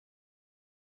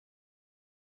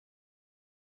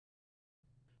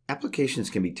Applications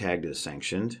can be tagged as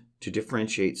sanctioned to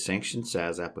differentiate sanctioned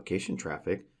SaaS application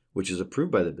traffic, which is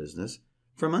approved by the business,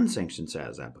 from unsanctioned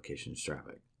SaaS applications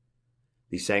traffic.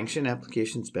 The Sanctioned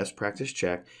Applications Best Practice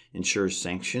Check ensures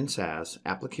sanctioned SaaS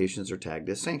applications are tagged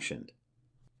as sanctioned.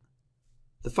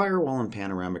 The Firewall and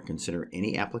Panorama consider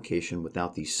any application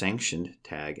without the sanctioned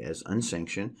tag as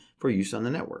unsanctioned for use on the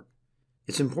network.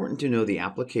 It's important to know the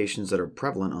applications that are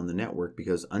prevalent on the network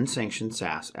because unsanctioned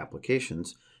SaaS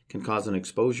applications can cause an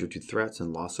exposure to threats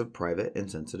and loss of private and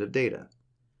sensitive data.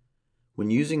 When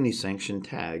using the sanctioned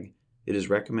tag, it is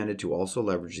recommended to also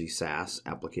leverage the SaaS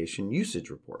Application Usage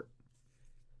Report.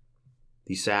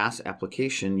 The SaaS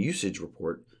Application Usage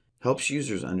Report helps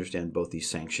users understand both the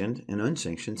sanctioned and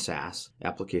unsanctioned SaaS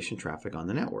application traffic on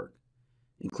the network,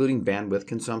 including bandwidth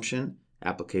consumption,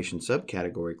 application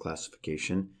subcategory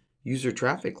classification, user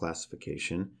traffic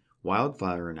classification,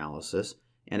 wildfire analysis,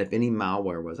 and if any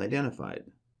malware was identified.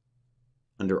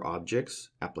 Under Objects,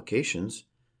 Applications,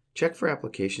 check for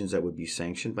applications that would be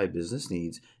sanctioned by business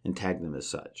needs and tag them as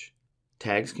such.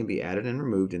 Tags can be added and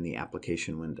removed in the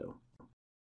application window.